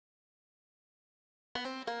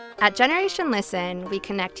At Generation Listen, we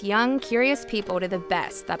connect young, curious people to the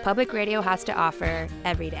best that public radio has to offer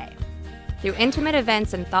every day. Through intimate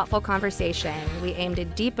events and thoughtful conversation, we aim to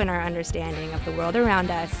deepen our understanding of the world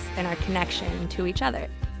around us and our connection to each other.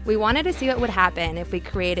 We wanted to see what would happen if we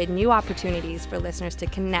created new opportunities for listeners to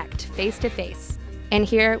connect face to face and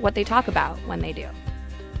hear what they talk about when they do.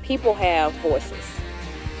 People have voices.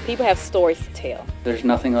 People have stories to tell. There's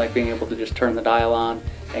nothing like being able to just turn the dial on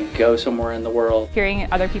and go somewhere in the world. Hearing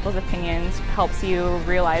other people's opinions helps you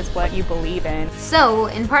realize what you believe in. So,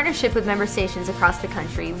 in partnership with member stations across the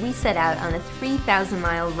country, we set out on a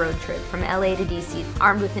 3,000-mile road trip from LA to DC.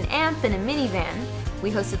 Armed with an amp and a minivan, we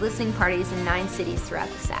hosted listening parties in 9 cities throughout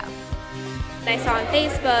the South. I saw on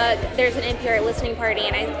Facebook there's an NPR listening party,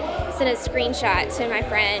 and I sent a screenshot to my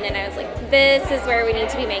friend, and I was like, this is where we need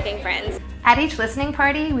to be making friends. At each listening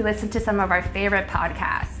party, we listened to some of our favorite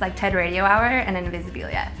podcasts, like TED Radio Hour and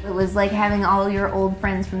Invisiblia. It was like having all your old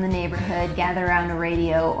friends from the neighborhood gather around a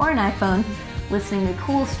radio or an iPhone, listening to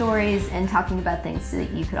cool stories and talking about things that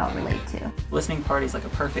you could all relate to. Listening party is like a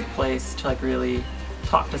perfect place to really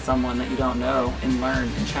talk to someone that you don't know and learn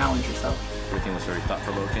and challenge yourself. Everything was very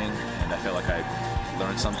thought-provoking, and I felt like I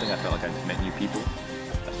learned something. I felt like I met new people.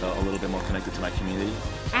 I felt a little bit more connected to my community.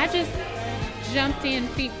 I just jumped in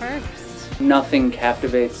feet first. Nothing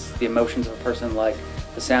captivates the emotions of a person like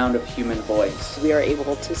the sound of human voice. We are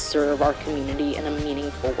able to serve our community in a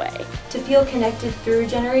meaningful way. To feel connected through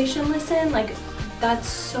Generation Listen, that's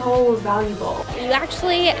so valuable. You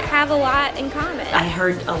actually have a lot in common. I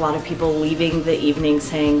heard a lot of people leaving the evening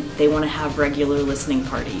saying they want to have regular listening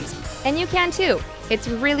parties. And you can too. It's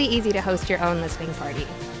really easy to host your own listening party.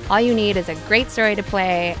 All you need is a great story to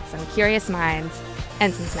play, some curious minds,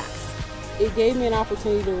 and some snacks. It gave me an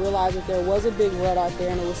opportunity to realize that there was a big world out there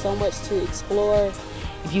and there was so much to explore.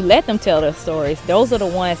 If you let them tell their stories, those are the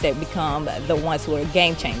ones that become the ones who are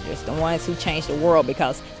game changers, the ones who change the world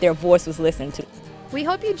because their voice was listened to. We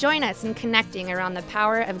hope you join us in connecting around the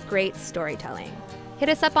power of great storytelling. Hit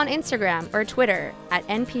us up on Instagram or Twitter at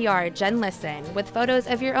NPR Gen Listen with photos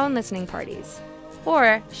of your own listening parties.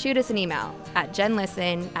 Or shoot us an email at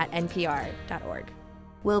genlisten@npr.org.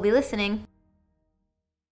 We'll be listening.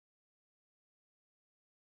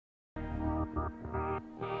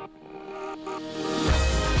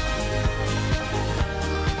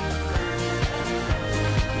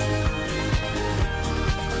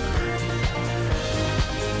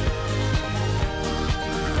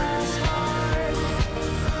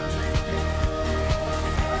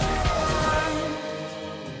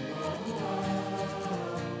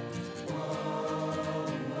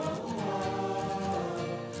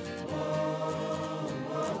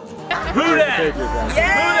 Who dat?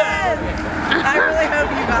 Yes! I really hope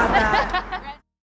you got that.